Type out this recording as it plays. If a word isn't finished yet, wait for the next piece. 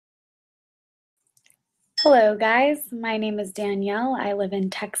Hello, guys. My name is Danielle. I live in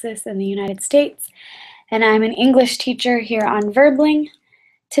Texas in the United States, and I'm an English teacher here on Verbling.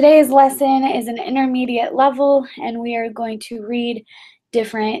 Today's lesson is an intermediate level, and we are going to read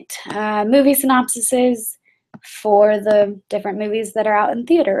different movie synopsises for the different movies that are out in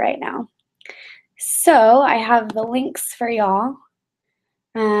theater right now. So I have the links for y'all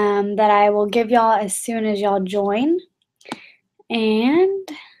that I will give y'all as soon as y'all join. And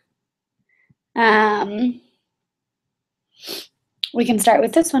we can start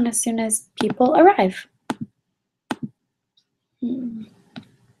with this one as soon as people arrive.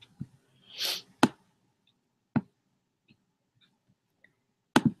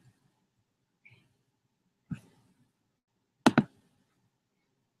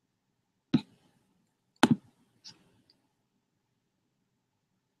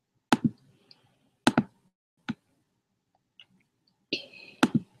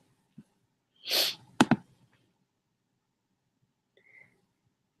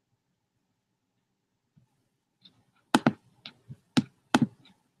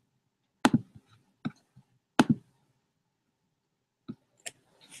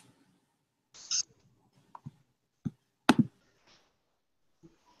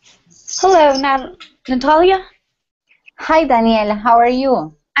 Hello, Natalia. Hi, Daniela. How are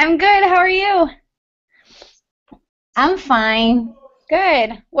you? I'm good. How are you? I'm fine.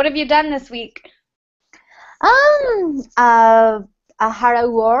 Good. What have you done this week? I had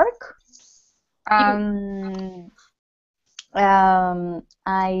work.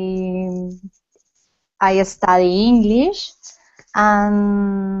 I study English,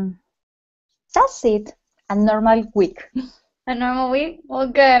 and that's it. A normal week. A normal week? Well,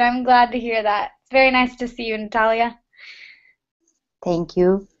 good. I'm glad to hear that. It's very nice to see you, Natalia. Thank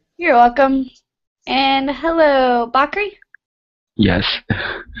you. You're welcome. And hello, Bakri. Yes,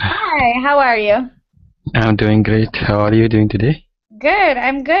 Hi, how are you? I'm doing great. How are you doing today? Good,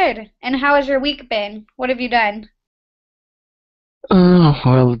 I'm good. And how has your week been? What have you done?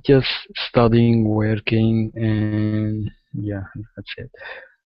 Well, just studying, working, and yeah, that's it.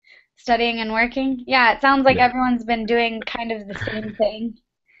 Studying and working? Yeah, it sounds like Yeah, everyone's been doing kind of the same thing.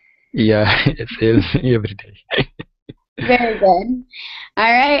 yeah, it's every day. Very good.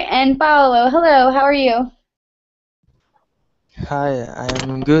 All right, and Paolo, hello, how are you? Hi, I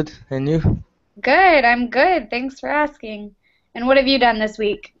am good. And you? Good, I'm good. Thanks for asking. And what have you done this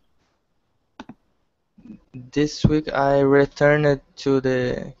week? This week I returned to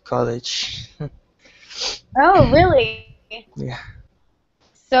the college. Oh, really? Yeah.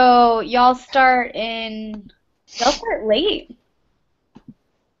 So y'all start late.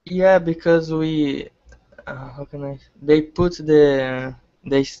 Yeah, because how can they put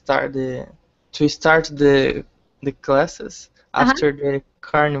they start to start the classes Uh-huh. after the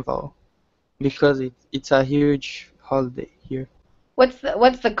carnival because it's a huge holiday here. What's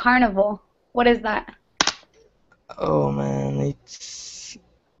the carnival? What is that? Oh man,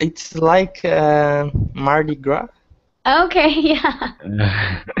 it's like Mardi Gras. Okay, yeah.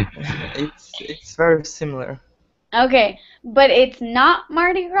 It's very similar. Okay, but it's not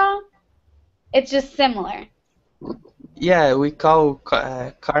Mardi Gras? It's just similar. Yeah, we call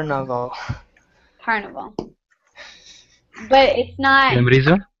carnival. Carnival. But it's not. Same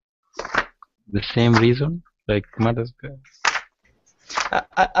reason? The same reason? Like Madagascar?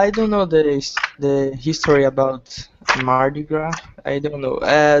 I don't know the history about Mardi Gras. I don't know.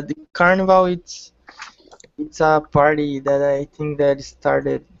 The carnival it's a party that I think that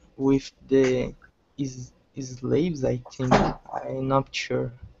started with the slaves. I think I'm not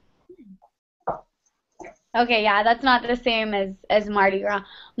sure. Okay, yeah, that's not the same as Mardi Gras.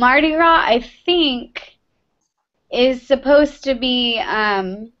 Mardi Gras, I think, is supposed to be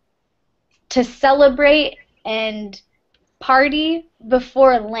to celebrate and party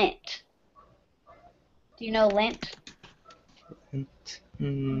before Lent. Do you know Lent? And,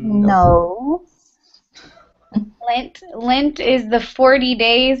 no. No. Lent is the 40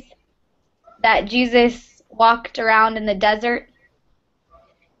 days that Jesus walked around in the desert.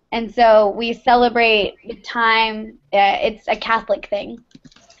 And so we celebrate the time, it's a Catholic thing.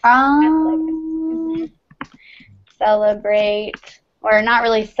 Um, Celebrate, or not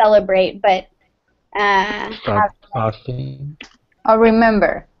really celebrate, but Start fasting. or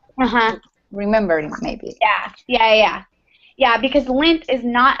remember. uh-huh. Remembering, maybe. Yeah, because Lent is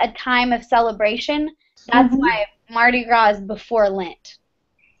not a time of celebration. That's why Mardi Gras is before Lent.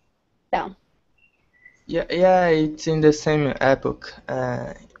 So, Yeah, it's in the same epoch.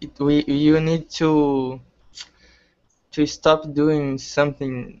 You need to stop doing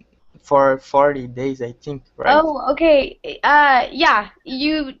something for 40 days, I think, right? oh, okay. Yeah,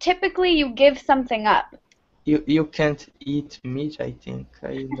 you typically you give something up. you can't eat meat, I think.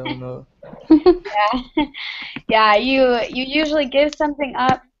 I don't know. Yeah. Yeah, you usually give something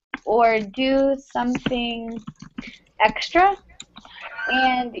up or do something extra,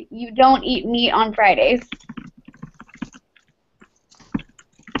 and you don't eat meat on Fridays.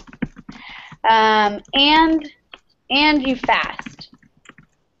 And you fast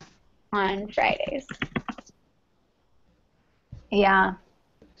on Fridays. Yeah.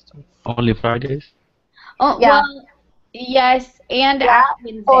 Only Fridays? Oh, Yeah. well, yes, and Yeah. Ash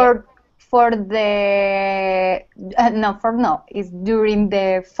Wednesday. Or for the no, it's during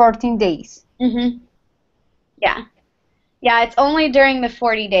the 14 days. Yeah. Yeah, it's only during the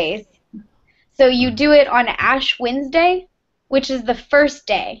 40 days. So you do it on Ash Wednesday, which is the first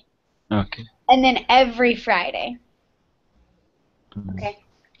day, Okay. and then every Friday. Okay.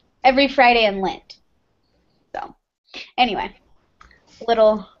 Every Friday in Lent. So, anyway,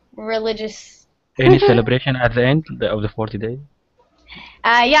 little religious. Any celebration at the end of the 40 days?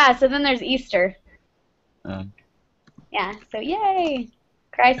 Yeah, so then there's Easter. Uh, Yeah, so yay!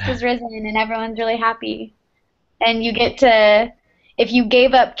 Christ is risen and everyone's really happy. And you get to, if you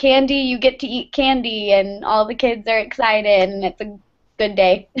gave up candy, you get to eat candy and all the kids are excited and it's a good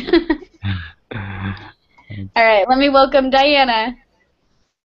day. All right, let me welcome Diana.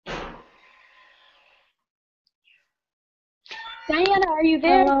 Diana, are you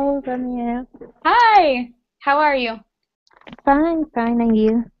there? Hello, Danielle. Hi, how are you? Fine, and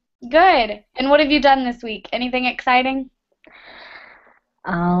you? Good. And what have you done this week? Anything exciting?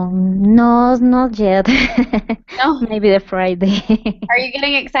 No, not yet. No? Maybe the Friday. Are you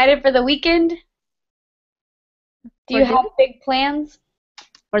getting excited for the weekend? Do you For the have big plans?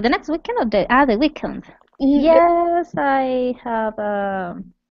 For the next weekend or the weekend? Mhm. Yes, I have a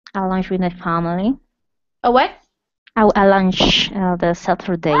lunch with my family. A what? A lunch the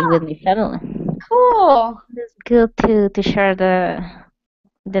Saturday with my family. Cool. It's good to share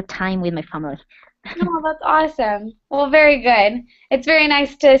the time with my family. Oh, that's awesome. Well, very good. It's very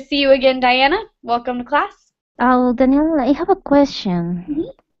nice to see you again, Diana. Welcome to class. Oh, Daniel, I have a question.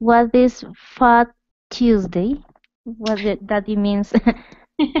 Mhm. What is Fat Tuesday? What that it means?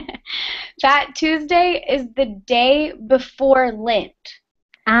 Fat Tuesday is the day before Lent.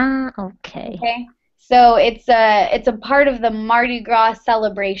 Okay. Okay. So it's a part of the Mardi Gras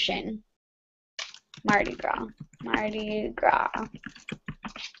celebration. Mardi Gras. Mardi Gras.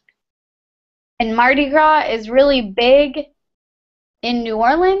 And Mardi Gras is really big in New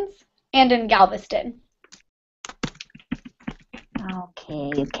Orleans and in Galveston.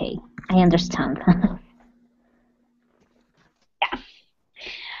 Okay. I understand.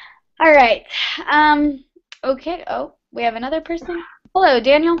 All right. Okay. Oh, we have another person. Hello,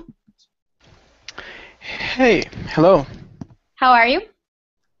 Daniel. Hey, hello. How are you?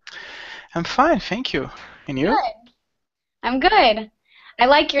 I'm fine, thank you. And you? Good. I'm good. I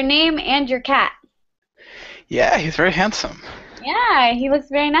like your name and your cat. Yeah, he's very handsome. Yeah, he looks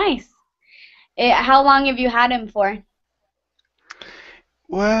very nice. How long have you had him for?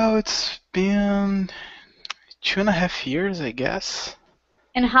 Well, it's been 2.5 years, I guess.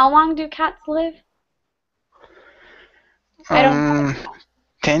 And how long do cats live? I don't know.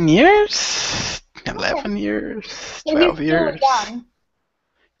 10 years? 11 years? So 12 he's still years? young.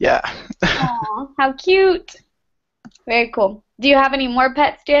 Yeah. Aw, how cute. Very cool. Do you have any more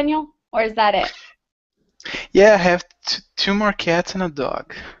pets, Daniel? Or is that it? Yeah, I have two more cats and a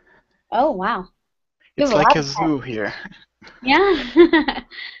dog. Oh, wow. You It's have a like lot a of zoo here. Yeah.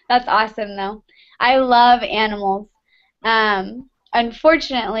 That's awesome, though. I love animals.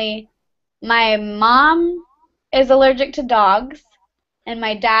 Unfortunately, my mom is allergic to dogs, and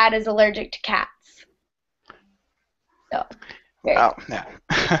my dad is allergic to cats. So, very Wow, cool. yeah.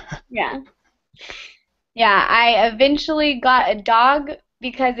 Yeah. Yeah, I eventually got a dog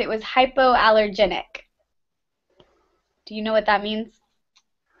because it was hypoallergenic. Do you know what that means?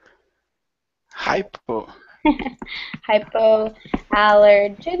 Hypo.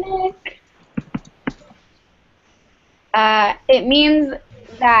 Hypoallergenic. It means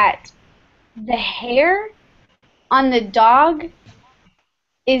that the hair on the dog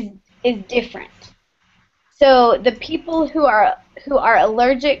is different. So the people who are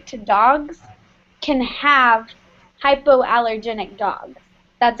allergic to dogs can have hypoallergenic dogs.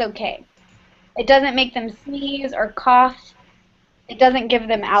 That's okay. It doesn't make them sneeze or cough. It doesn't give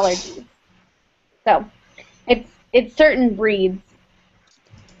them allergies. So it's certain breeds.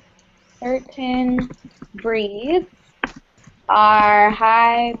 Certain breeds are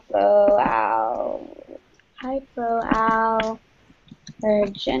hypoallergenic.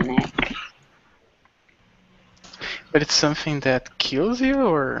 But it's something that kills you,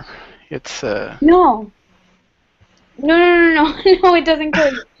 or it's No, No, no, no, no, no, it doesn't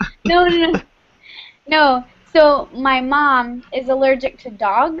kill you. No, no, no. No. So my mom is allergic to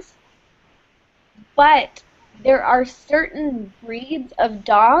dogs, but there are certain breeds of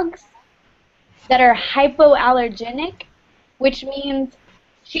dogs that are hypoallergenic, which means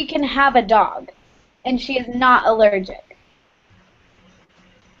she can have a dog and she is not allergic.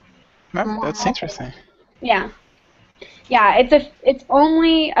 Well, that's Okay. interesting. Yeah. Yeah, it's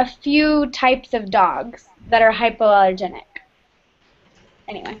only a few types of dogs that are hypoallergenic.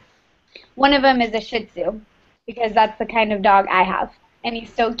 Anyway, one of them is a Shih Tzu because that's the kind of dog I have, and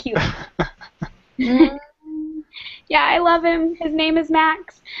he's so cute. Mm, Yeah, I love him. His name is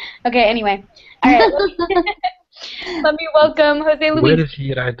Max. Okay, anyway. All right, let me welcome Jose Where Luis. is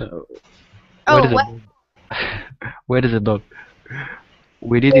he right now? Where Oh, is the what? dog? Where is the dog?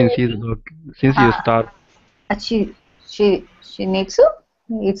 We didn't see the dog since you uh, start. she needs to.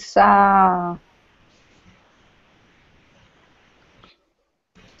 It's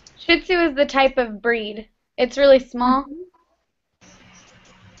Shih Tzu is the type of breed. It's really small,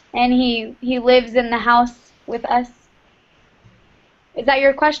 and he lives in the house with us. Is that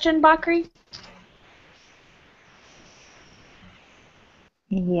your question, Bakri?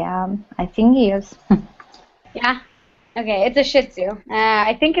 yeah, I think he is. Yeah. Okay, it's a Shih Tzu.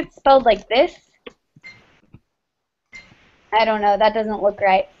 I think it's spelled like this. I don't know. That doesn't look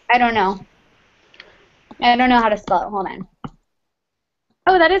right. I don't know. I don't know how to spell it. Hold on.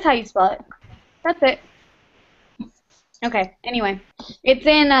 Oh, that is how you spell it. That's it. Okay. Anyway, it's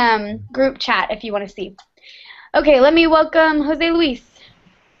in group chat if you want to see. Okay, let me welcome Jose Luis.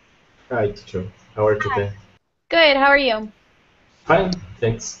 Hi, teacher. How are you today? Good. How are you? Fine,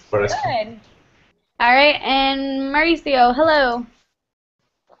 thanks for asking. Good. All right, and Mauricio. Hello.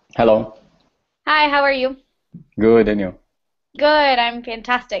 Hello. Hi. How are you? Good, and you? Good. I'm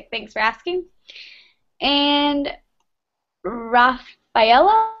fantastic. Thanks for asking. And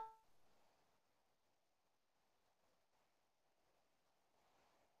Rafaela.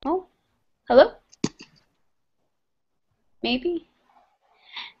 Oh, hello. Maybe.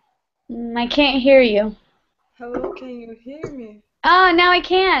 I can't hear you. Hello, can you hear me? Oh, now I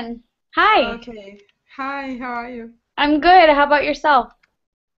can. Hi. Okay. Hi, how are you? I'm good. How about yourself?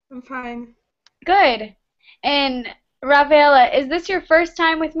 I'm fine. Good. And Rafaela, is this your first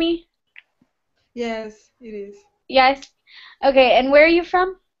time with me? Yes, it is. Yes. Okay, and where are you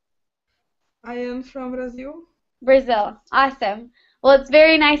from? I am from Brazil. Brazil. Awesome. Well, it's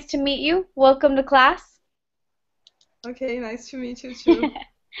very nice to meet you. Welcome to class. Okay, nice to meet you too.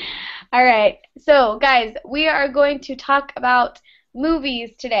 All right. So, guys, we are going to talk about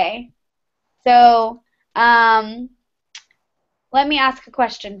movies today. So, let me ask a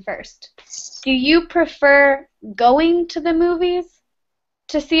question first. Do you prefer going to the movies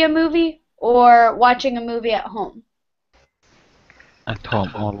to see a movie or watching a movie at home? At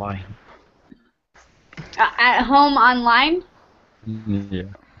home online. At home online?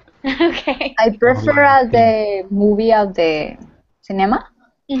 Yeah. Okay. I prefer Online thing. the movie at the cinema.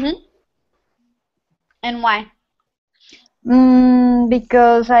 And why?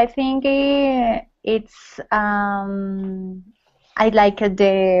 Because I think it's I like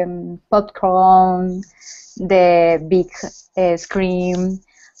the popcorn, the big screen,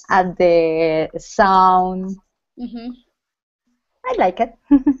 and the sound. hmm I like it.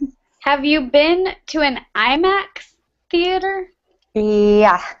 Have you been to an IMAX theater?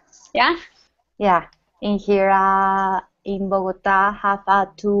 Yeah, Yeah? yeah. In here, in Bogota,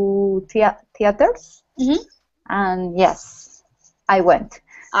 have two theaters, hmm and yes, I went.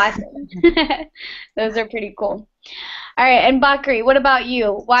 Awesome. Those are pretty cool. All right, and Bakri, what about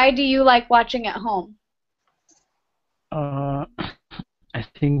you? Why do you like watching at home? Uh, I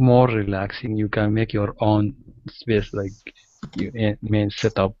think more relaxing. You can make your own space, like you main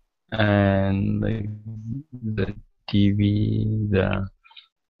setup and like the TV.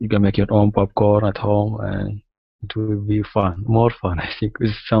 You can make your own popcorn at home, and it will be fun. More fun, I think,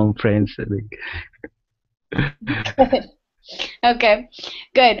 with some friends. Good. Okay,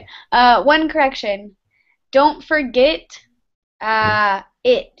 good. One correction. Don't forget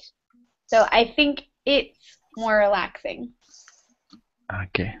it. So I think it's more relaxing.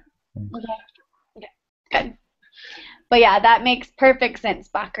 Okay. Okay, good. But yeah, that makes perfect sense,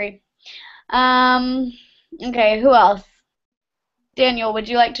 Bakri. Um, okay, who else? Daniel, would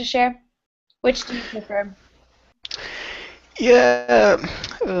you like to share? Which do you prefer? Yeah,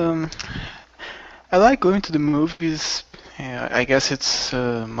 um, I like going to the movies. Yeah, I guess it's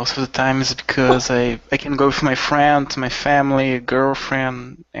most of the time is because I can go with my friend, my family,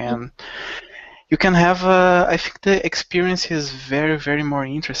 girlfriend, and you can have I think the experience is very more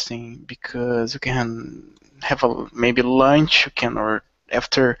interesting because you can have a maybe lunch. You can, or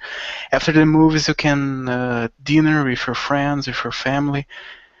after the movies, you can dinner with your friends, with your family,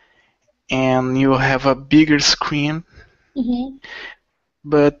 and you have a bigger screen. Mm-hmm.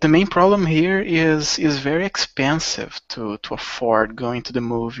 But the main problem here is very expensive to afford going to the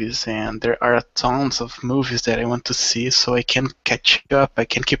movies, and there are tons of movies that I want to see, so I can catch up, I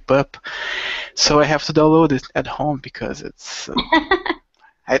can keep up. So I have to download it at home because it's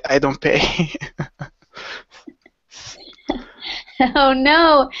I don't pay. Oh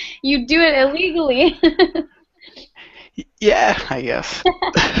no, you do it illegally. Yeah, I guess.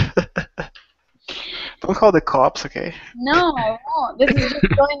 Don't call the cops, okay? No, I won't. This is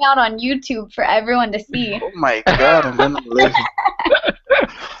just going out on YouTube for everyone to see. Oh my god, I'm gonna live.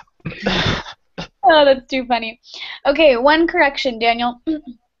 Oh, that's too funny. Okay, one correction, Daniel.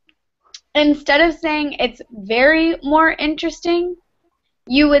 Instead of saying it's very more interesting,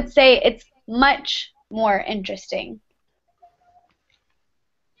 you would say it's much more interesting.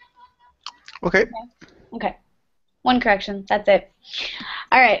 Okay. Okay. One correction. That's it.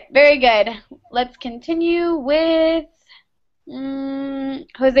 All right. Very good. Let's continue with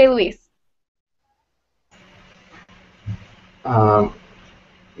Jose Luis.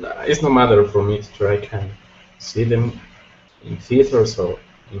 It's no matter for me to try. I can see them in theaters or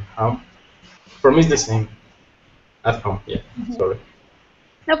in home. For me, it's the same. At home, yeah. Sorry.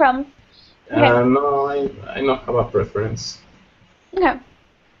 No problem. Okay. No, I don't have a preference. Okay.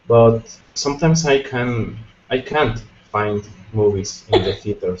 But sometimes I can't find movies in the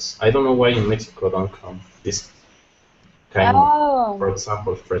theaters. I don't know why in Mexico don't come this kind of, for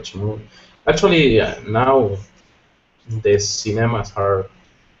example, French movie. Actually, now the cinemas are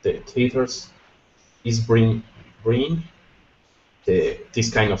the theaters is bring this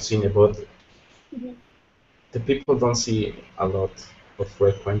kind of cine, but the people don't see a lot or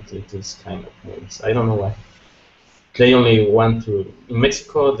frequently this kind of movies. I don't know why. They only want to, in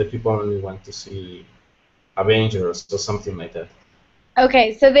Mexico, the people only want to see Avengers or something like that.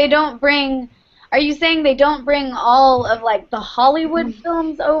 Okay, so they don't bring, are you saying they don't bring all of like the Hollywood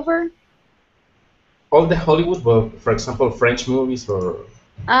films over? All the Hollywood, but for example, French movies or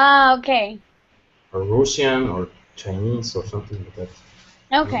Okay. or Russian or Chinese or something like that.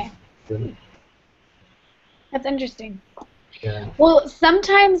 Okay. Yeah. That's interesting. Yeah. Well,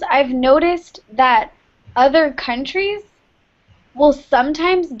 sometimes I've noticed that other countries will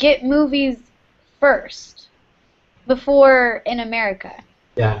sometimes get movies first before in America.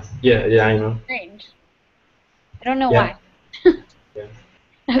 Yeah, I know. Strange. I don't know Yeah. why. Yeah.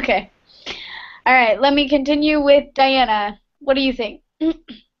 Okay. All right, let me continue with Diana. What do you think?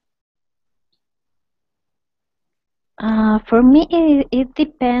 For me, it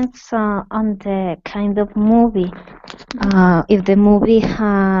depends on the kind of movie. If the movie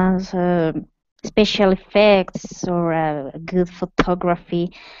has special effects or good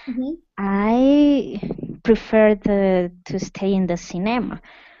photography, I prefer to stay in the cinema.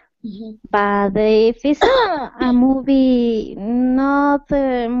 But if it's a movie not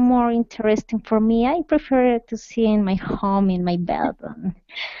more interesting for me, I prefer to see in my home, in my bed,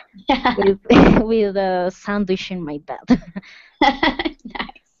 with a sandwich in my bed.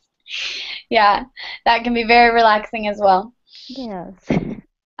 Nice. Yeah, that can be very relaxing as well. Yes.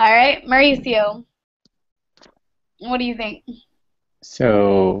 All right, Mauricio, what do you think?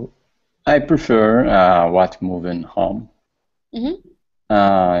 So I prefer watch movie in home.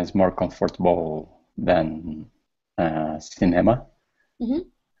 It's more comfortable than cinema.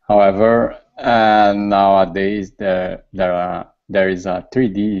 However, nowadays there is a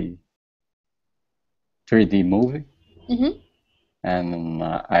 3D movie, and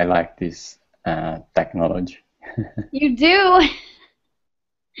I like this technology. You do?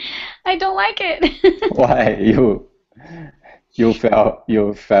 I don't like it. Why you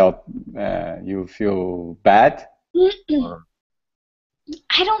feel bad?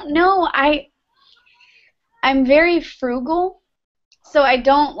 I don't know. I'm very frugal, so I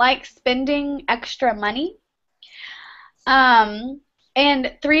don't like spending extra money. And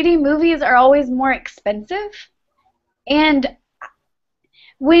 3D movies are always more expensive. And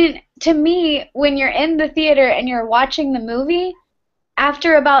to me, when you're in the theater and you're watching the movie,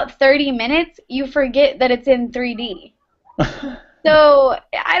 after about 30 minutes, you forget that it's in 3D. So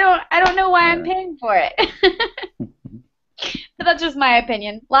I don't know why I'm paying for it. But that's just my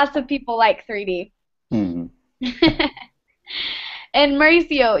opinion. Lots of people like 3D. And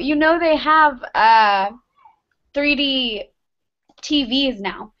Mauricio, you know they have 3D TVs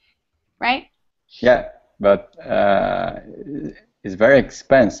now, right? Yeah, but it's very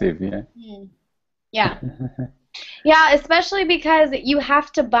expensive, yeah. Yeah. Yeah, especially because you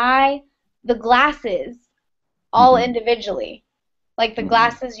have to buy the glasses all individually, like the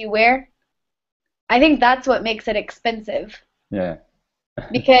glasses you wear. I think that's what makes it expensive. Yeah.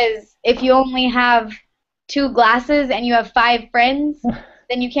 Because if you only have 2 glasses and you have 5 friends,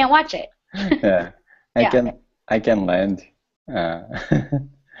 then you can't watch it. Yeah. Yeah. I can lend.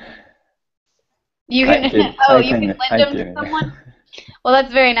 You I can. can. Oh, I you can. can I lend them to can. someone. Well,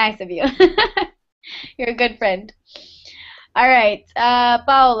 that's very nice of you. You're a good friend. All right,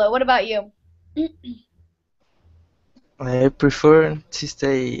 Paolo, what about you? I prefer to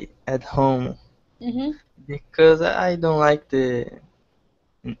stay at home because I don't like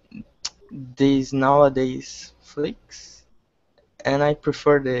these nowadays flicks, and I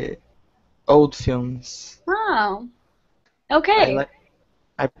prefer the old films. Oh, okay.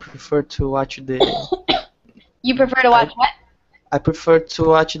 I prefer to watch the. You prefer to watch what? I prefer to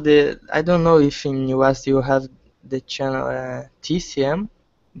watch the. I don't know if in US you have the channel TCM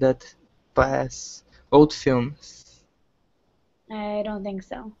that pass old films. I don't think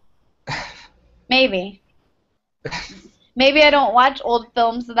so. Maybe. Maybe I don't watch old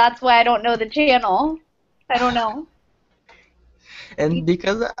films, so that's why I don't know the channel. I don't know. And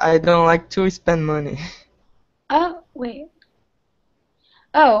because I don't like to spend money. Oh, wait.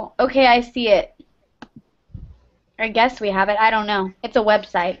 Oh, okay, I see it. I guess we have it. I don't know. It's a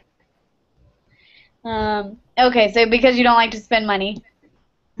website. Okay, so because you don't like to spend money.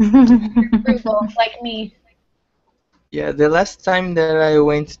 You're frugal, like me. Yeah, the last time that I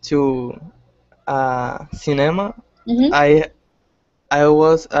went to cinema, I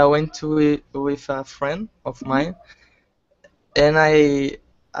went to with a friend of mine, and I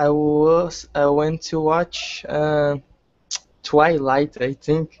went to watch Twilight, I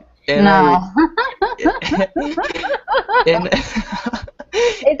think, and and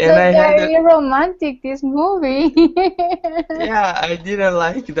It's and I had very romantic, this movie. yeah, I didn't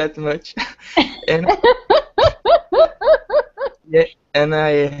like that much, and yeah, and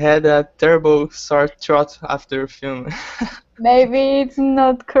I had a terrible sore throat after film. Maybe it's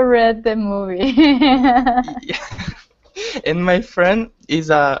not correct, the movie. And my friend is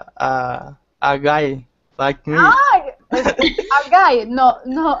a guy like me. A guy, no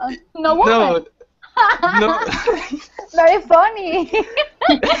woman. No, no. Very funny.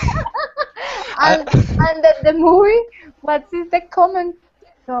 and the movie, what is the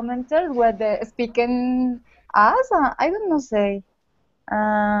commenter where the speaking as? I don't know say.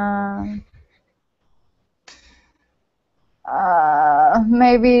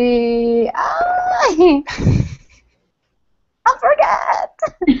 Maybe I forget.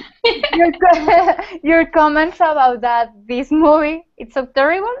 Your comments about this movie, it's so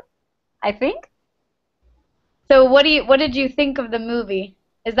terrible, I think. So what did you think of the movie?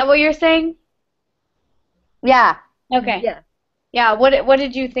 Is that what you're saying? Yeah. Okay. Yeah. Yeah, what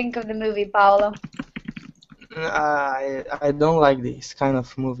did you think of the movie, Paolo? I don't like this kind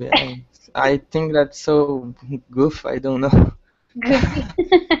of movie. I think that's so goof. I don't know. Goofy.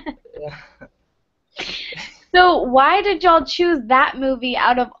 So why did y'all choose that movie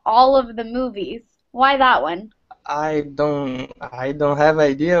out of all of the movies? Why that one? I don't have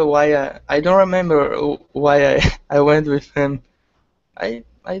idea why I don't remember why I went with him. I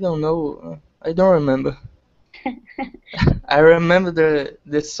don't know. I don't remember. I remember the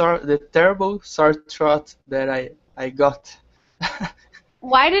terrible sore throat that I got.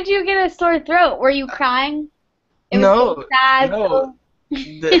 Why did you get a sore throat? Were you crying? It was so sad. No.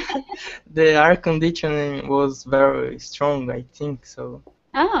 The air conditioning was very strong, I think so.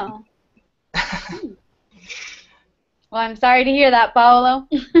 Oh. Well, I'm sorry to hear that, Paolo.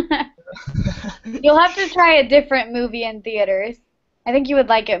 You'll have to try a different movie in theaters. I think you would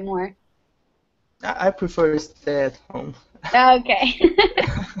like it more. I prefer to stay at home. Okay.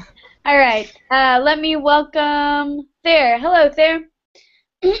 All right. Let me welcome Thayer. Hello, Thayer.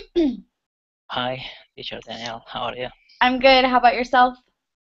 Hi, teacher Danielle. How are you? I'm good. How about yourself?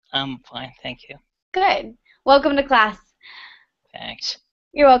 I'm fine, thank you. Good. Welcome to class. Thanks.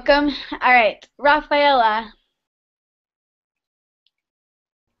 You're welcome. All right. Rafaela.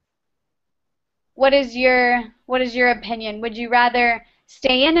 What is your opinion? Would you rather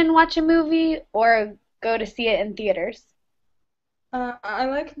stay in and watch a movie or go to see it in theaters? I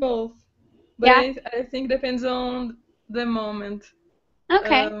like both, but Yeah? I think depends on the moment.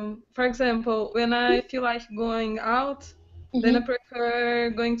 Okay. For example, when I feel like going out, then I prefer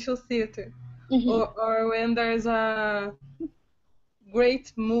going to theater. Or when there's a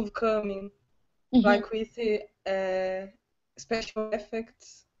great movie coming, like with special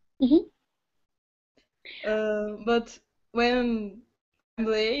effects. But when I'm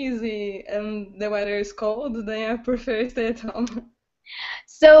lazy and the weather is cold, then I prefer stay at home.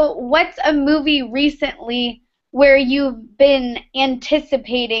 So, what's a movie recently where you've been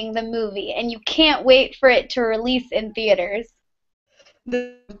anticipating the movie and you can't wait for it to release in theaters?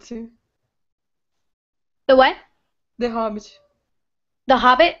 The Hobbit. The what? The Hobbit. The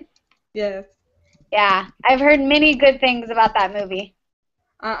Hobbit? Yes. Yeah, I've heard many good things about that movie.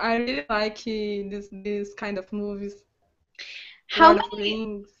 I really like this kind of movies. How Lord of the many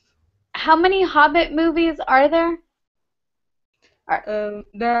Rings. how many Hobbit movies are there?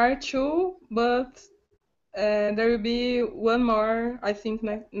 There are two, but there will be one more, I think,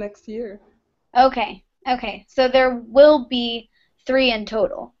 next year. Okay. Okay. So there will be 3 in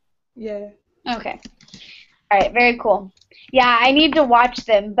total. Yeah. Okay. All right, very cool. Yeah, I need to watch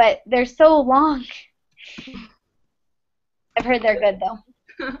them, but they're so long. I've heard they're good, though.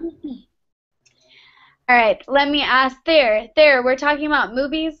 All right, let me ask There, we're talking about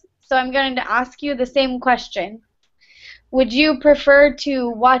movies, so I'm going to ask you the same question. Would you prefer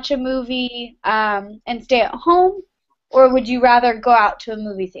to watch a movie and stay at home, or would you rather go out to a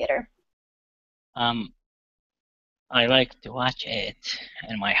movie theater? I like to watch it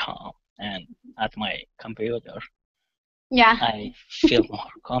in my home and at my computer. Yeah. I feel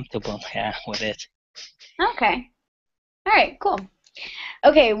more comfortable, yeah, with it. Okay. All right, cool.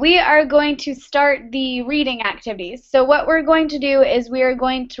 Okay, we are going to start the reading activities. So what we're going to do is we are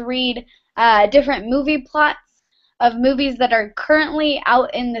going to read different movie plots of movies that are currently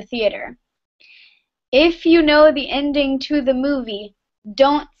out in the theater. If you know the ending to the movie,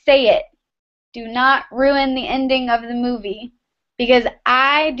 don't say it. Do not ruin the ending of the movie, because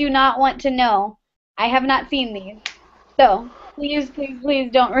I do not want to know. I have not seen these. So please, please, please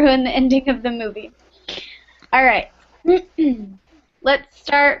don't ruin the ending of the movie. All right. Let's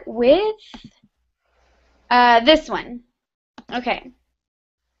start with this one. Okay.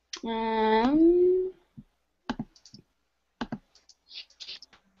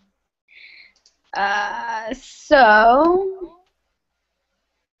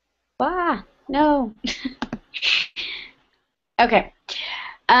 No. Okay.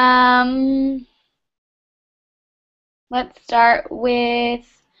 Let's start with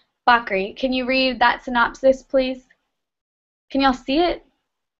Bakri. Can you read that synopsis, please? Can y'all see it?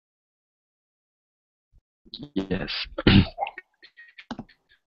 Yes.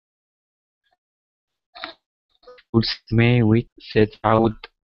 Ulsme Witt sets out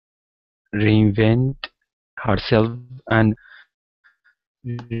reinvent herself and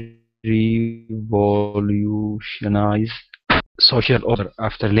revolutionize social order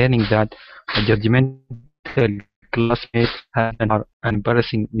after learning that a judgmental classmate has given her an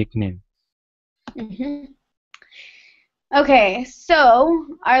embarrassing nickname. Okay, so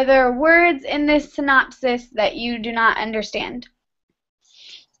are there words in this synopsis that you do not understand?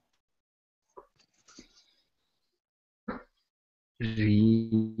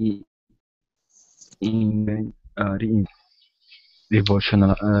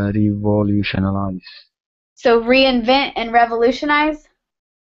 Revolutionize. So reinvent and revolutionize?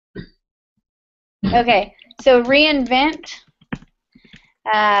 Okay, so reinvent,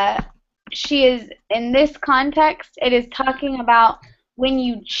 she is, in this context, it is talking about when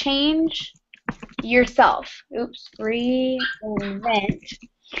you change yourself. Oops, reinvent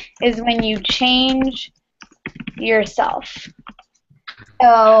is when you change yourself.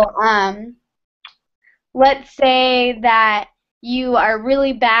 So, let's say that you are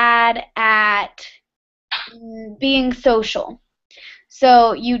really bad at being social.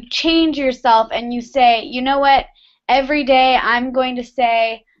 So you change yourself and you say, you know what, every day I'm going to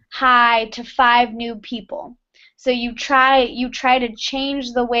say hi to 5 new people. So you try to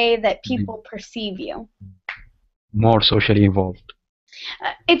change the way that people perceive you. More socially involved.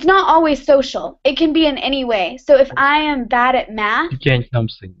 It's not always social. It can be in any way. So if I am bad at math, change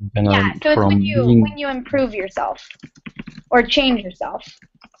something. Yeah, so it's when you improve yourself or change yourself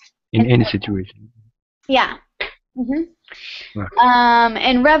in any situation. Yeah.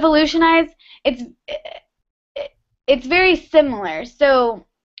 And revolutionize, it's very similar. So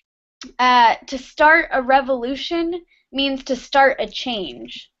to start a revolution means to start a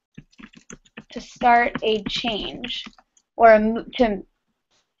change. To start a change, or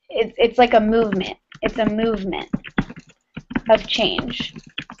it's like a movement. It's a movement of change.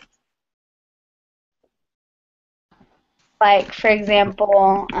 Like, for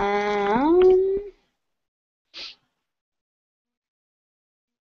example,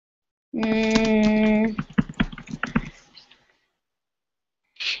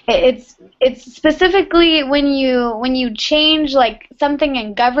 it's specifically when you change like something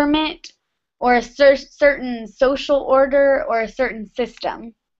in government or a certain social order or a certain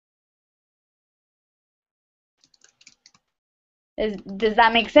system. Does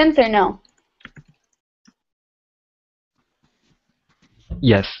that make sense or no?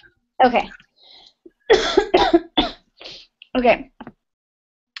 Yes. Okay. Okay.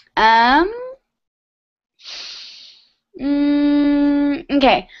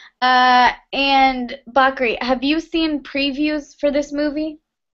 Okay. And Bakri, have you seen previews for this movie?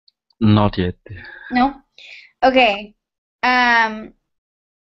 Not yet. No? Okay.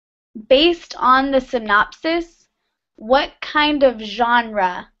 Based on the synopsis, what kind of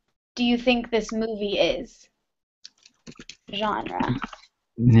genre do you think this movie is? Genre.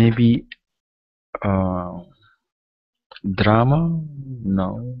 Maybe drama?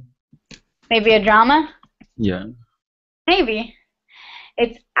 No. Maybe a drama? Yeah. Maybe.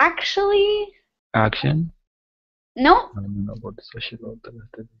 It's actually... Action? No. I don't know what social author.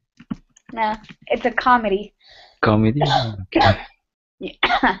 No. It's a comedy. Comedy? Okay.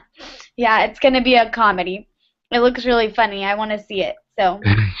 Yeah. Yeah, it's going to be a comedy. It looks really funny. I want to see it. So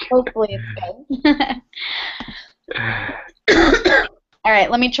hopefully it's good. All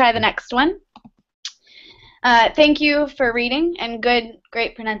right, let me try the next one. Thank you for reading and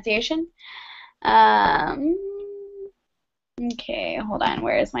great pronunciation. Okay, hold on.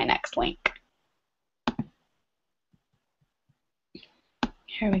 Where is my next link?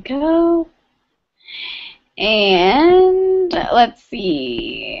 Here we go. And let's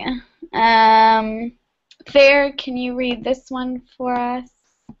see. Fair, can you read this one for us?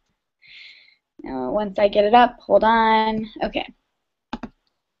 Once I get it up, hold on. Okay.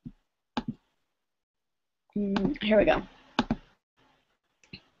 Here we go.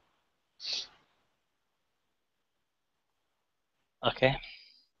 Okay.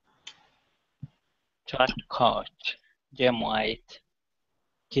 Track coach Jim White,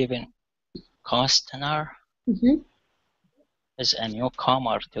 Kevin Costner is a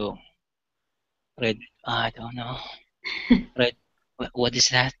newcomer to Red. I don't know. Red. What is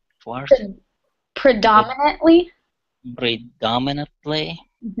that word? Predominantly. Predominantly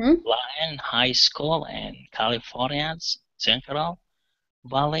Lyon High School in California's Central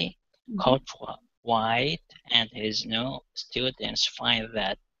Valley. Coach White and his new students find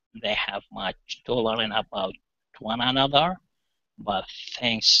that they have much to learn about one another, but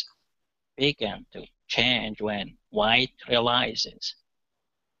things begin to change when White realizes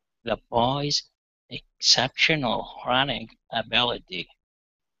the boys' exceptional running ability,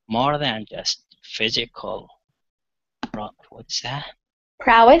 more than just physical what's that?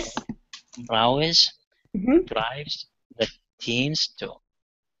 Prowess. Prowess drives the teens to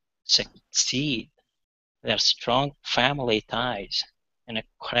succeed. Their strong family ties, and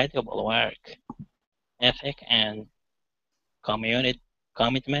incredible work ethic, and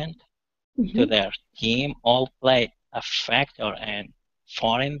commitment to their team all play a factor in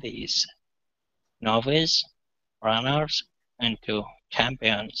forming these novice runners into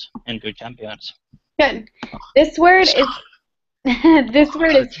champions. Good. This word is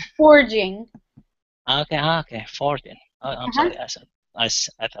forging. Okay, forging. Oh, I'm sorry, I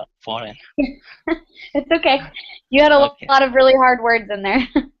thought foreign. It's okay. You had a lot of really hard words in there.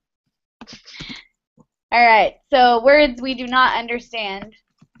 All right. So words we do not understand.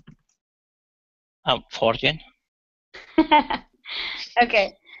 Forging.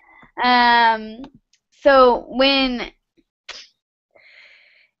 Okay. So when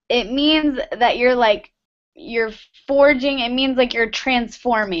it means that you're forging, it means like you're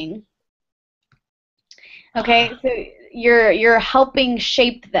transforming. Okay, so you're helping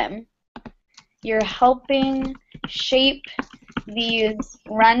shape them. You're helping shape these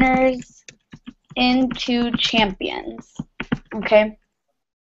runners into champions. Okay?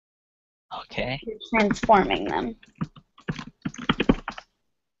 Okay. You're transforming them.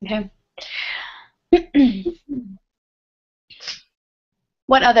 Okay.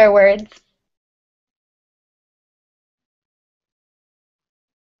 What other words?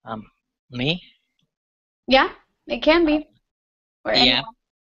 Me? Yeah, it can be. Or yeah.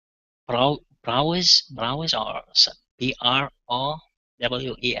 Prowess or Prowess.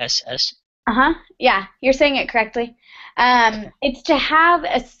 Yeah, you're saying it correctly. It's to have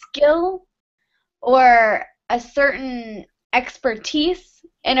a skill or a certain expertise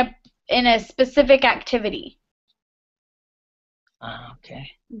in a specific activity.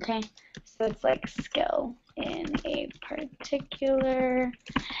 Okay. Okay, so it's like skill in a particular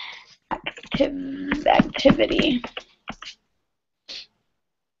activity.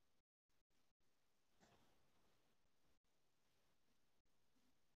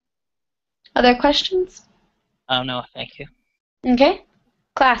 Other questions? Oh, no, thank you. Okay.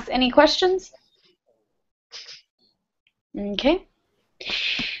 Class, any questions? Okay.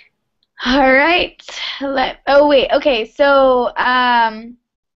 All right. Oh, wait. Okay, so,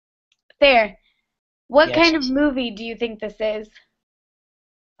 there. What kind of movie do you think this is?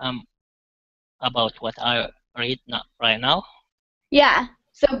 about what I read not right now. Yeah.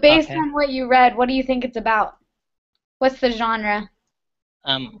 So based Okay. on what you read, what do you think it's about? What's the genre?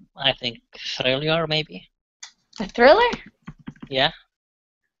 I think thriller maybe. A thriller? Yeah.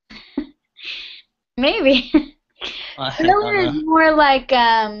 Maybe. I Thriller don't is know. more like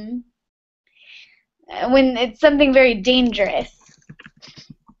when it's something very dangerous.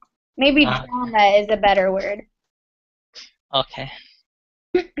 Maybe Ah, drama is a better word. okay.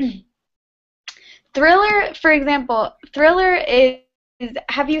 Thriller, for example, thriller is.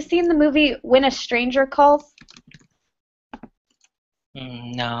 Have you seen the movie When a Stranger Calls?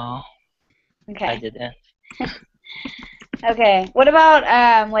 No, I Okay. didn't. Okay. What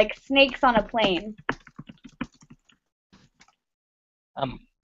about like Snakes on a Plane?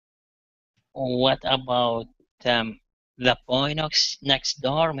 What about The Boy Next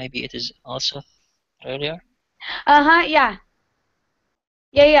Door? Maybe it is also thriller. Uh-huh, yeah.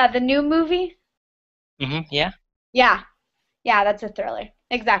 Yeah, the new movie? Yeah. Yeah. Yeah, that's a thriller.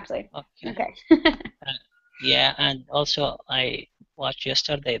 Exactly. Okay. Okay. Yeah, and also I watched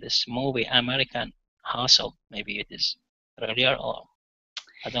yesterday this movie, American Hustle. Maybe it is thriller or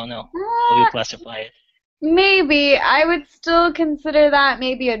I don't know how you classify it. Maybe. I would still consider that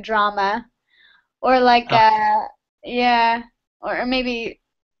maybe a drama. Or like Okay. yeah. Or maybe,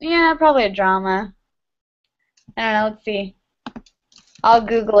 yeah, probably a drama. I don't know, let's see. I'll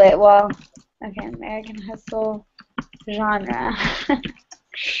Google it while, okay, American Hustle genre.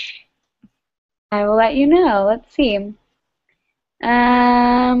 I will let you know. Let's see.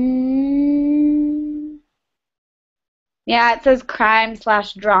 Yeah, it says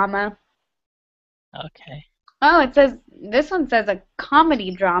crime/drama. Okay. Oh, this one says a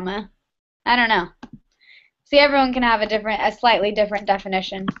comedy drama. I don't know. See, everyone can have a slightly different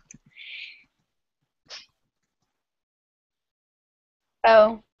definition.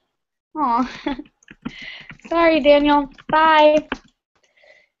 Oh. Oh. Sorry, Daniel. Bye.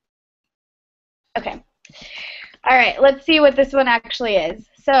 Okay. All right, let's see what this one actually is.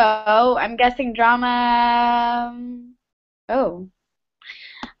 So, I'm guessing drama. Oh,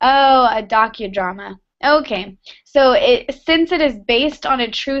 a docudrama. Okay. So, since it is based on a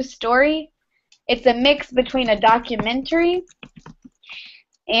true story, it's a mix between a documentary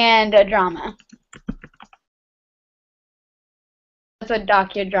and a drama. That's what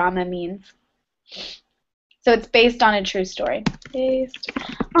docudrama means. So it's based on a true story. Based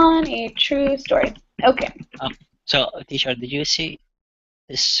on a true story. Okay. So, teacher, did you see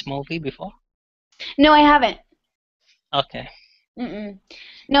this movie before? No, I haven't. Okay.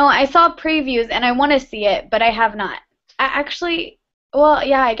 No, I saw previews and I want to see it, but I have not. Actually, well,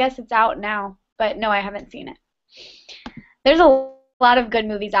 yeah, I guess it's out now, but no, I haven't seen it. There's a lot of good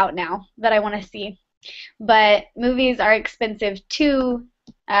movies out now that I want to see, but movies are expensive too,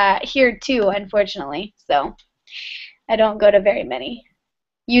 here too, unfortunately, so I don't go to very many.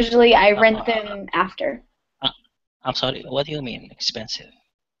 Usually I rent them after. I'm sorry, what do you mean expensive?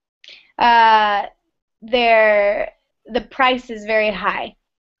 The price is very high.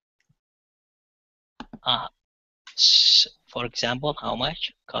 For example, how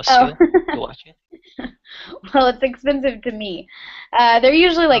much costs you to watch it? Well, it's expensive to me. They're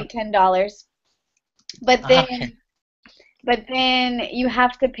usually like $10, but then you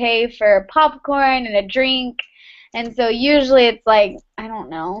have to pay for popcorn and a drink, and so usually it's like, I don't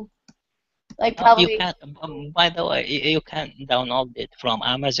know, like probably. You can, by the way, you can download it from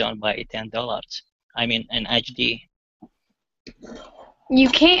Amazon by $10. I mean, in HD. You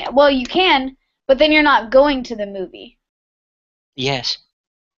can't. Well, you can, but then you're not going to the movie. Yes.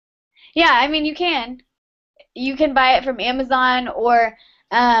 Yeah, I mean, you can. You can buy it from Amazon, or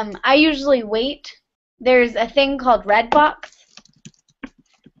I usually wait. There's a thing called Redbox,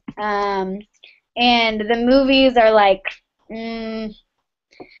 and the movies are like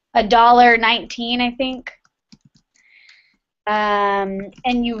 $1.19, I think,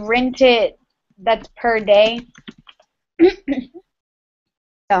 and you rent it. That's per day.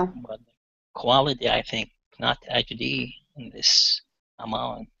 So. But quality, I think, not HD in this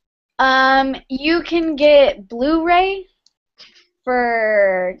amount. You can get Blu-ray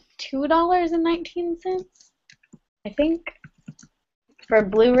for $2.19, I think, for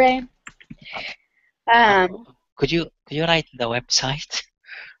Blu-ray. Could you write the website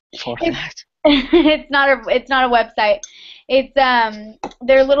for that? It's not a website. It's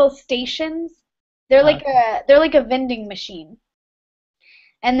they're little stations. They're like a vending machine,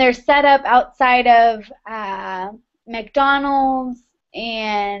 and they're set up outside of McDonald's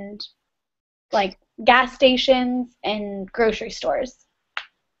and like gas stations and grocery stores.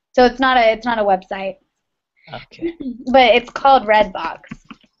 So it's not a website. Okay. But it's called Redbox.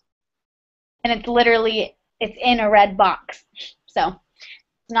 and it's literally, it's in a red box. So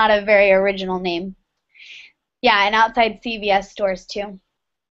it's not a very original name. Yeah, and outside CVS stores too.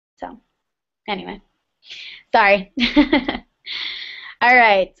 So anyway, sorry. All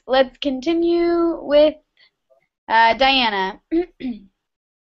right, let's continue with Diana.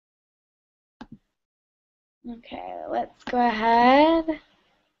 Okay, let's go ahead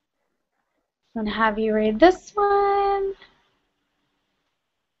and have you read this one.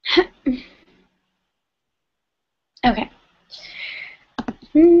 Okay.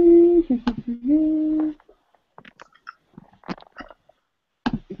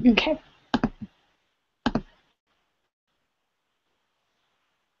 Okay.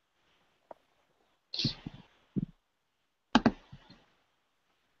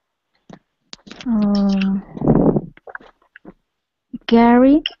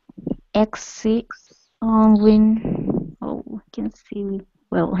 Gary XC Unwin. Oh, I can see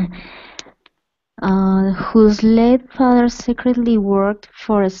well. Whose late father secretly worked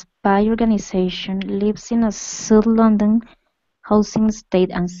for a spy organization, lives in a South London housing estate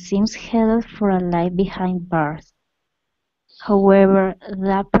and seems headed for a life behind bars. However,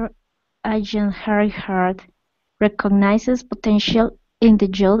 dapper agent Harry Hart recognizes potential in the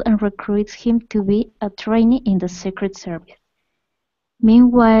youth and recruits him to be a trainee in the Secret Service.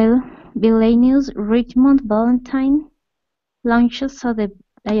 Meanwhile, villainous Richmond Valentine launches a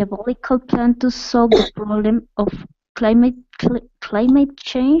diabolical plan to solve the problem of climate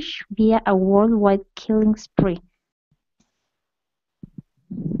change via a worldwide killing spree.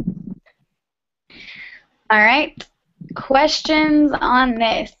 All right. Questions on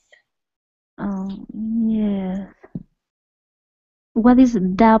this? Yes. What is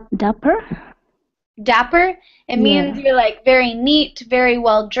dapper? Dapper? It means you're like very neat, very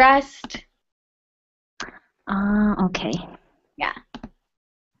well dressed. Okay. Yeah.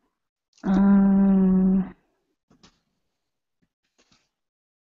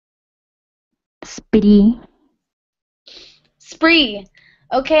 Spree. Spree.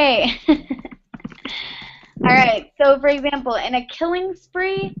 Okay. All right. So, for example, in a killing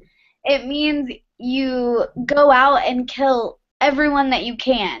spree, it means you go out and kill everyone that you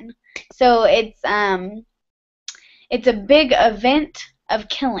can. So it's a big event of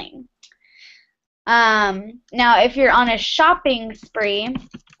killing. Now, if you're on a shopping spree,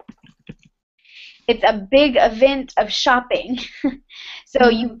 it's a big event of shopping. So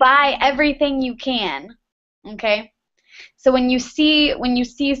you buy everything you can. Okay. So when you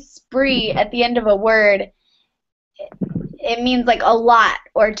see spree at the end of a word, it means like a lot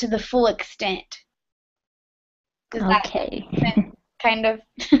or to the full extent. Does that make sense? Kind of.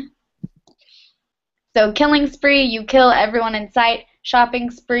 So killing spree, you kill everyone in sight. Shopping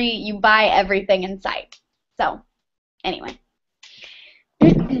spree, you buy everything in sight. So anyway.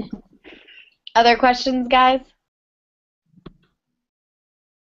 Other questions, guys?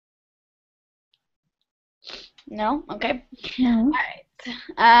 No? Okay. No.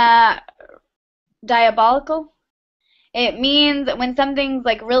 All right. Diabolical. It means when something's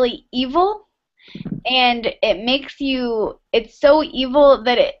like really evil and it makes you, it's so evil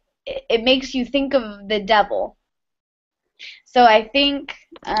that it makes you think of the devil. So I think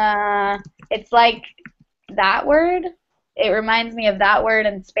it's like that word. It reminds me of that word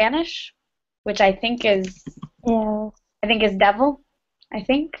in Spanish, which I think is is devil. I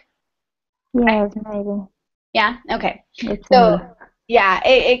think. Yes, maybe. Yeah. Okay. So yeah,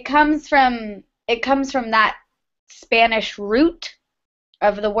 it comes from that Spanish root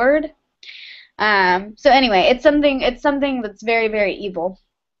of the word. So anyway, it's something that's very, very evil.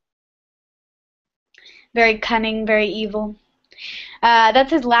 Very cunning, very evil.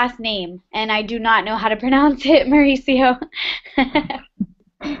 That's his last name, and I do not know how to pronounce it, Mauricio.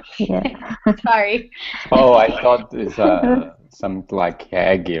 Yeah. Sorry. Oh, I thought it's something like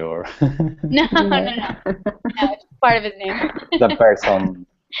Aggie or No, it's part of his name. the person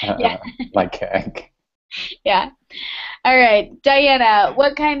Yeah. like Egg. Yeah. All right, Diana,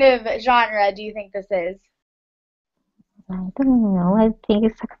 what kind of genre do you think this is? I don't know. I think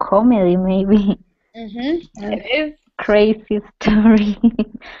it's a comedy, maybe. It is. Crazy story.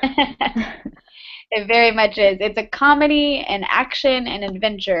 It very much is. It's a comedy, an action, and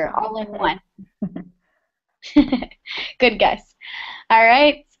adventure all in one. Good guess. All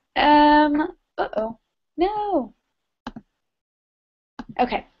right. Uh-oh. No.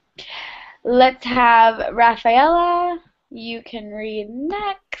 Okay. Let's have Rafaela. You can read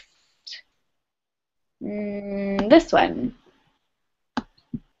next. This one.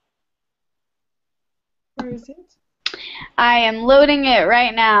 Where is it? I am loading it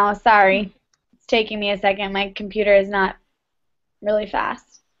right now. Sorry. It's taking me a second. My computer is not really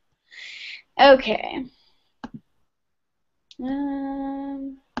fast. Okay.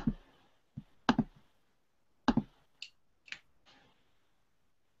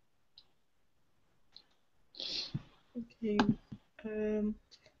 Okay.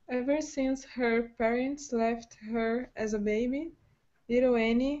 Ever since her parents left her as a baby, little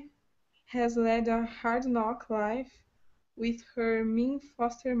Annie has led a hard-knock life with her mean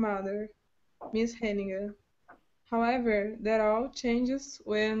foster mother, Miss Hennigan. However, that all changes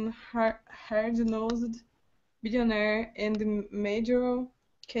when hard-nosed billionaire and mayoral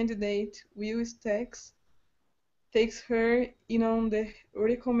candidate Will Stacks takes her in on the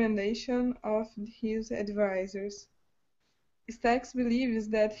recommendation of his advisors. Stacks believes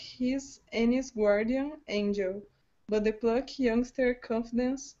that he's Annie's guardian angel, but the plucky youngster's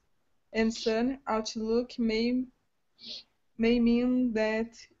confidence and sun outlook may mean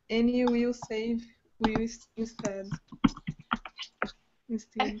that Annie will save Will instead.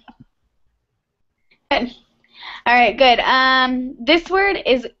 Good. All right, good. This word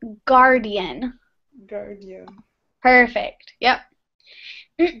is guardian. Guardian. Perfect. Yep.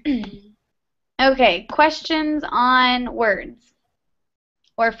 Okay, questions on words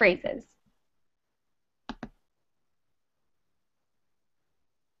or phrases.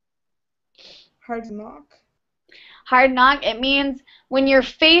 Hard knock. Hard knock, it means when you're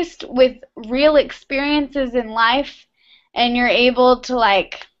faced with real experiences in life and you're able to,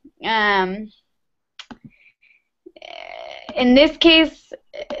 like, in this case,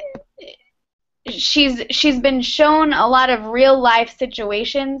 she's been shown a lot of real life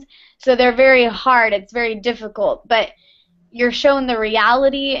situations, so they're very hard, it's very difficult, but you're shown the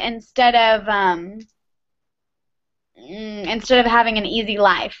reality instead of having an easy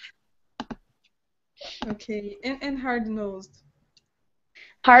life. Okay, and hard-nosed.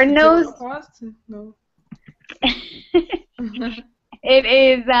 Hard-nosed? No. It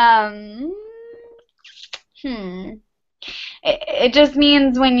is, It just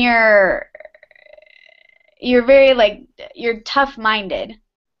means when you're very, like, you're tough-minded.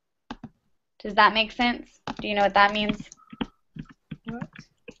 Does that make sense? Do you know what that means? What?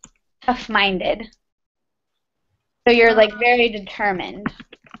 Tough-minded. So you're, like, very determined,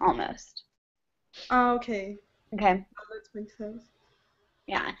 almost. Oh, okay. Okay. Oh, that makes sense.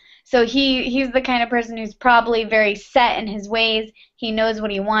 Yeah. So he's the kind of person who's probably very set in his ways. He knows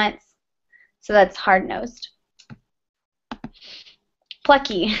what he wants. So that's hard-nosed.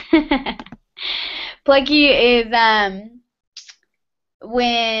 Plucky. Plucky is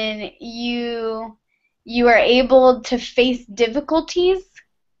when you are able to face difficulties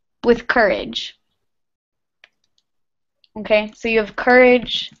with courage. Okay, so you have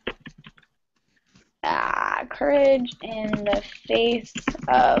courage. Courage in the face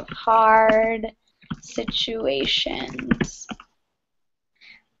of hard situations.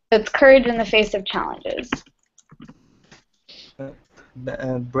 So it's courage in the face of challenges.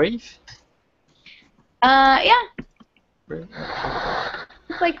 Brave? Yeah. Brave.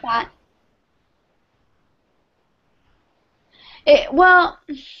 It's like that.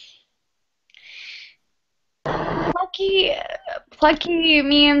 Plucky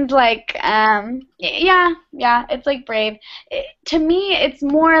means like, yeah, it's like brave. To me, it's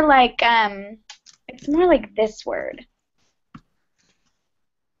more like this word.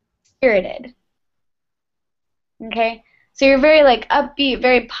 Spirited. Okay? So you're very, like, upbeat,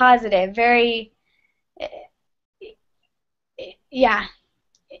 very positive, very, yeah.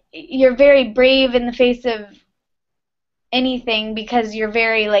 You're very brave in the face of anything because you're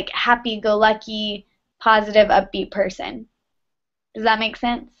very, like, happy-go-lucky, positive, upbeat person. Does that make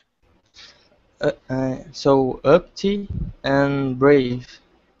sense? So upbeat and brave.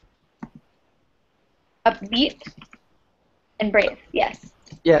 Upbeat and brave, yes.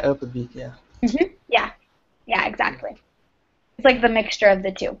 Yeah, upbeat, yeah. Mm-hmm. Yeah, exactly. It's like the mixture of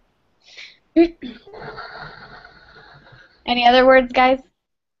the two. Any other words, guys?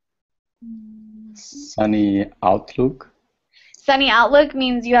 Sunny outlook. Sunny outlook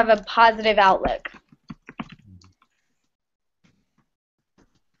means you have a positive outlook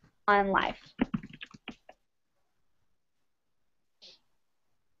on life.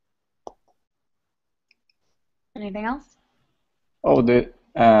 Anything else? Oh, the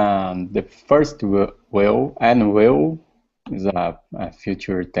first will and will is a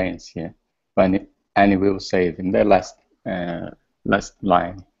future tense here. When Annie will save in the last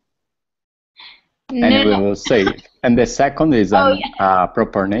line. Annie will save, and the second is a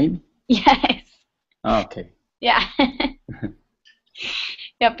proper name. Yes. Okay. Yeah.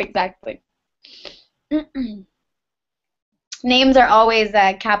 Yep, exactly. Names are always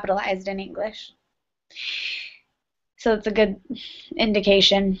capitalized in English. So it's a good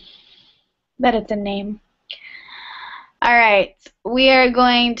indication. That it's a name. All right, we are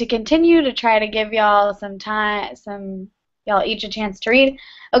going to continue to try to give y'all some time, y'all each a chance to read.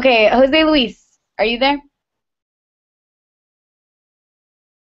 Okay, Jose Luis, are you there?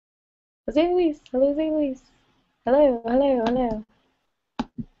 Jose Luis, hello, Jose Luis. Hello, hello, hello.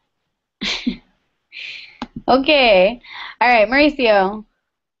 Okay, all right, Mauricio,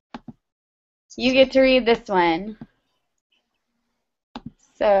 you get to read this one.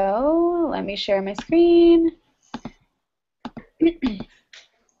 So, let me share my screen.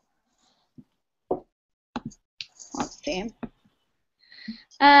 Let's see.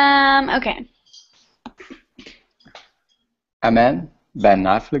 Okay. A man, Ben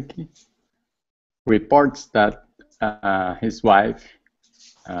Affleck, reports that his wife,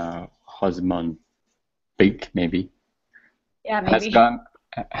 husband, Pig, maybe, Yeah, maybe.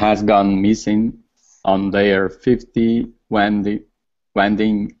 has gone missing on their 50th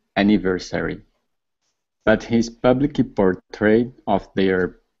wedding anniversary. But his public portrait of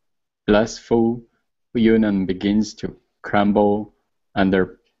their blissful union begins to crumble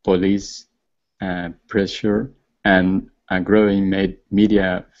under police pressure and a growing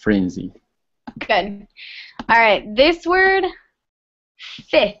media frenzy. Good. All right, this word,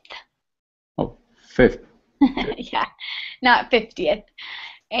 fifth. Oh, fifth. Yeah, not 50th.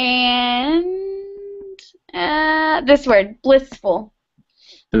 And this word, blissful.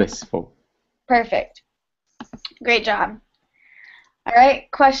 Blissful. Perfect. Great job. All right,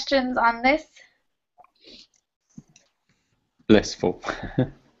 questions on this? Blissful.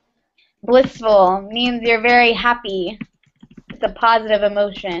 Blissful means you're very happy. It's a positive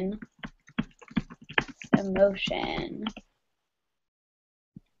emotion. Emotion.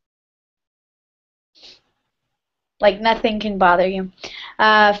 Like nothing can bother you.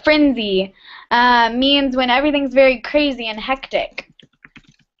 Frenzy means when everything's very crazy and hectic.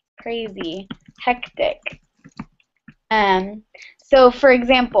 Crazy, hectic. So, for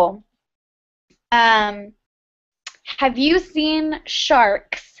example, have you seen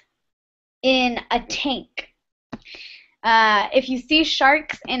sharks in a tank? If you see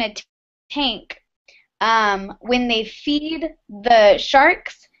sharks in a tank, when they feed the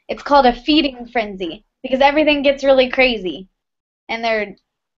sharks, it's called a feeding frenzy because everything gets really crazy, and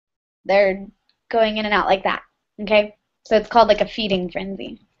they're going in and out like that. Okay, so it's called like a feeding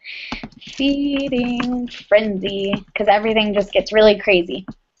frenzy. Feeding frenzy, because everything just gets really crazy.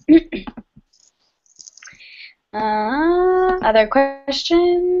 Other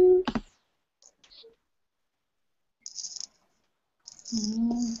questions?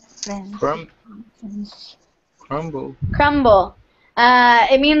 Crumble. Crumble.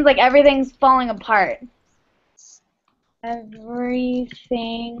 It means like everything's falling apart.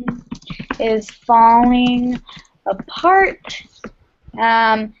 Everything is falling apart.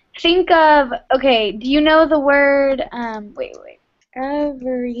 Think of, okay, do you know the word, wait.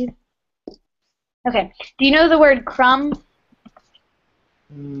 Okay, do you know the word crumb?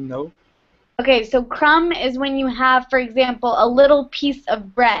 No. Okay, so crumb is when you have, for example, a little piece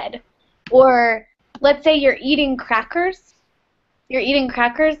of bread, or let's say you're eating crackers. You're eating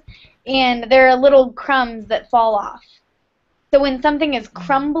crackers, and there are little crumbs that fall off. So when something is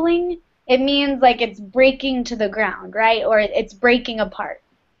crumbling, it means like it's breaking to the ground, right? Or it's breaking apart.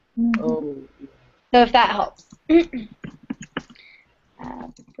 Oh. So if that helps.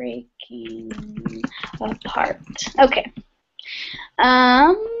 Breaking apart. Okay.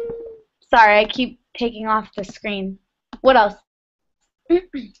 Sorry, I keep taking off the screen. What else?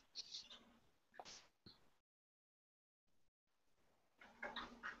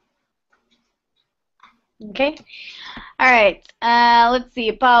 Okay. All right. Let's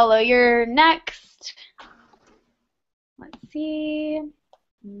see. Paolo, you're next. Let's see.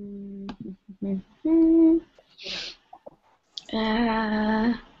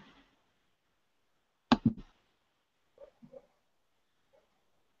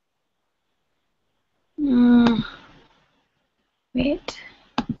 Wait.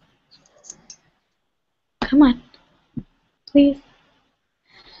 Come on. Please.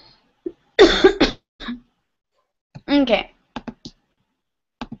 Okay.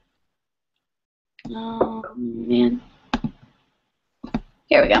 Oh, man.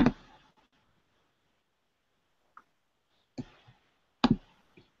 Here we go.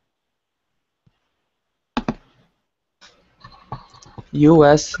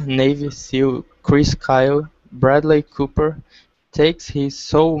 U.S. Navy SEAL Chris Kyle Bradley Cooper takes his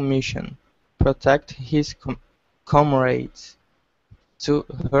sole mission: protect his comrades to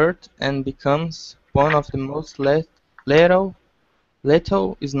heart and becomes one of the most lethal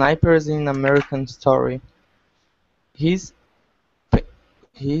snipers in American history. His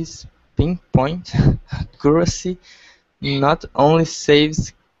pinpoint accuracy not only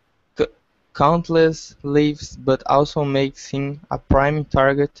saves countless lives but also makes him a prime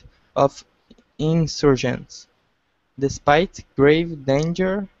target of insurgents. Despite grave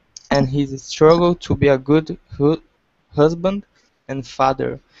danger and his struggle to be a good husband and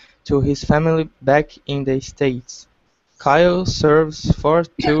father to his family back in the States, Kyle serves 4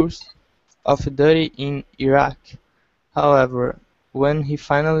 tours of duty in Iraq. However, when he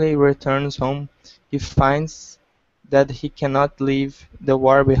finally returns home, he finds that he cannot leave the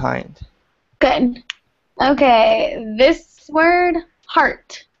war behind. Good. Okay, this word,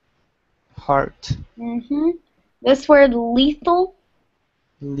 heart. Heart. This word, lethal.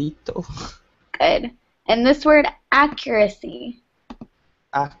 Lethal. Good. And this word, accuracy.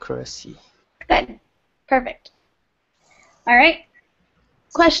 Accuracy. Good. Perfect. All right.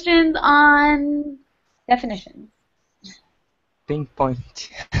 Questions on definitions. Pinpoint.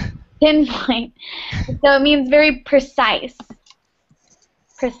 Pinpoint. So it means very precise.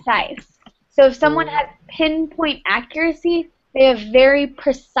 Precise. So if someone has pinpoint accuracy, they have very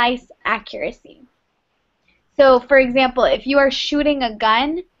precise accuracy. So for example, if you are shooting a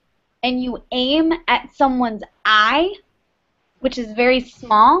gun and you aim at someone's eye, which is very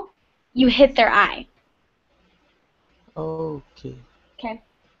small, you hit their eye. Okay. Okay.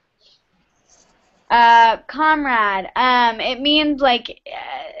 Comrade. It means like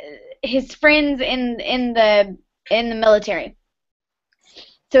his friends in the military.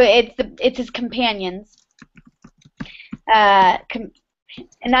 So it's his companions. And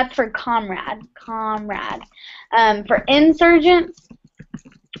that's for comrade. Comrade. For insurgents,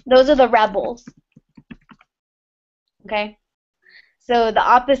 those are the rebels. Okay. So the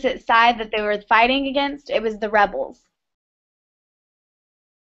opposite side that they were fighting against, it was the rebels.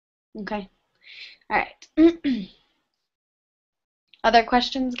 Okay. All right. Other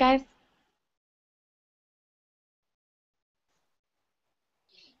questions, guys?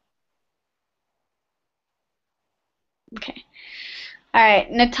 Okay. All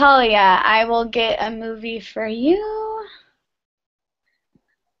right, Natalia, I will get a movie for you.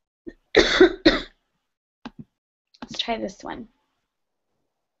 Let's try this one.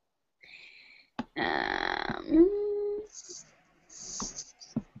 Let's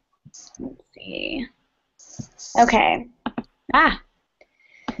see. Okay.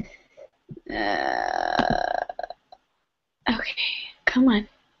 Okay, come on.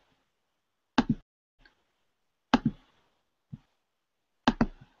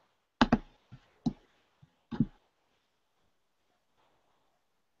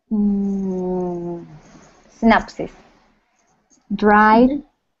 Synopsis. Dried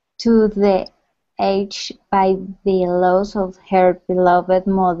to the edge by the loss of her beloved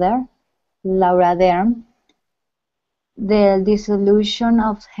mother, Laura Dern, the dissolution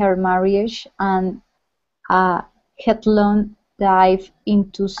of her marriage, and a headlong dive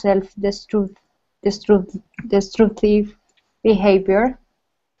into self-destructive behavior,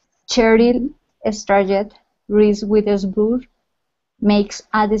 Cheryl Strayed, Reese Witherspoon, makes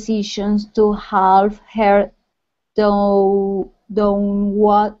a decision to halve her downward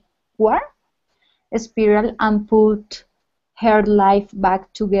spiral and put her life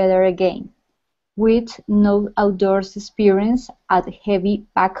back together again. With no outdoors experience, a heavy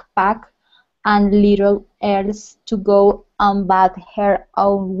backpack, and little else to go on but her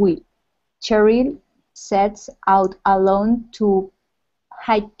own will, Cheryl sets out alone to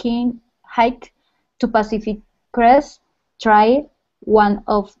hike to Pacific Crest Trail, one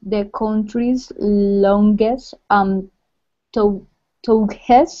of the country's longest and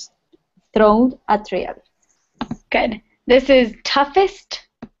toughest through a trail. Good. This is toughest?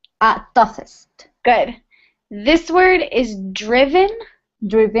 Toughest. Good. This word is driven.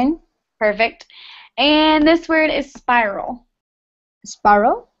 Driven. Perfect. And this word is spiral.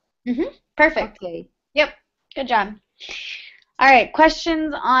 Spiral? Perfect. Okay. Yep. Good job. All right.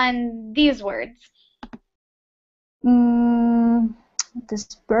 Questions on these words? The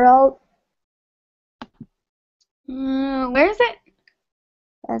spiral. Where is it?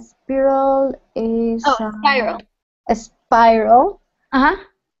 A spiral is... spiral. A spiral.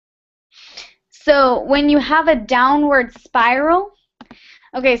 So when you have a downward spiral,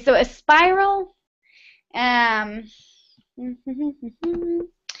 okay, so a spiral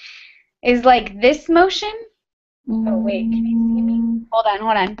is like this motion. Oh, wait, can you see me? Hold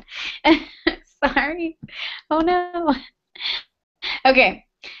on. Sorry. Oh, no. Okay,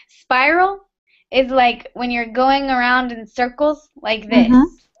 spiral is like when you're going around in circles like this.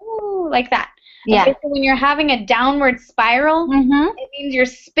 Ooh, like that. Yeah. Okay, so when you're having a downward spiral, it means you're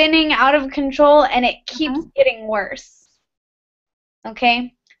spinning out of control and it keeps getting worse.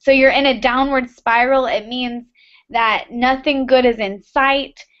 Okay? So you're in a downward spiral. It means that nothing good is in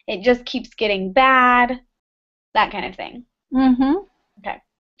sight. It just keeps getting bad. That kind of thing. Mm-hmm. Okay.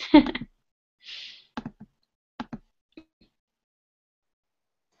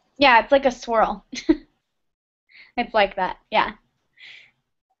 Yeah, it's like a swirl. It's like that, yeah.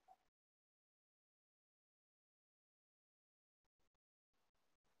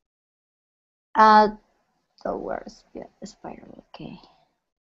 Towards the spiral, okay.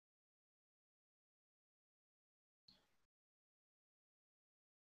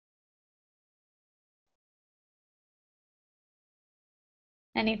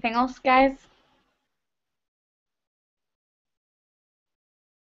 Anything else, guys?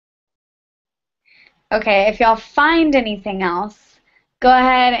 Okay, if y'all find anything else, go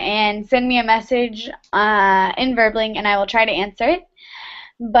ahead and send me a message in Verbling, and I will try to answer it.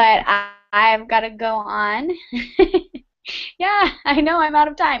 But I've got to go on. Yeah, I know I'm out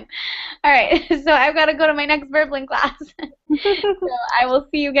of time. All right, so I've got to go to my next Verbling class. So I will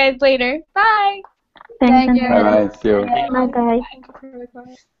see you guys later. Bye. Thank you. Bye-bye. See you. Bye, guys.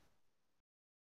 Bye.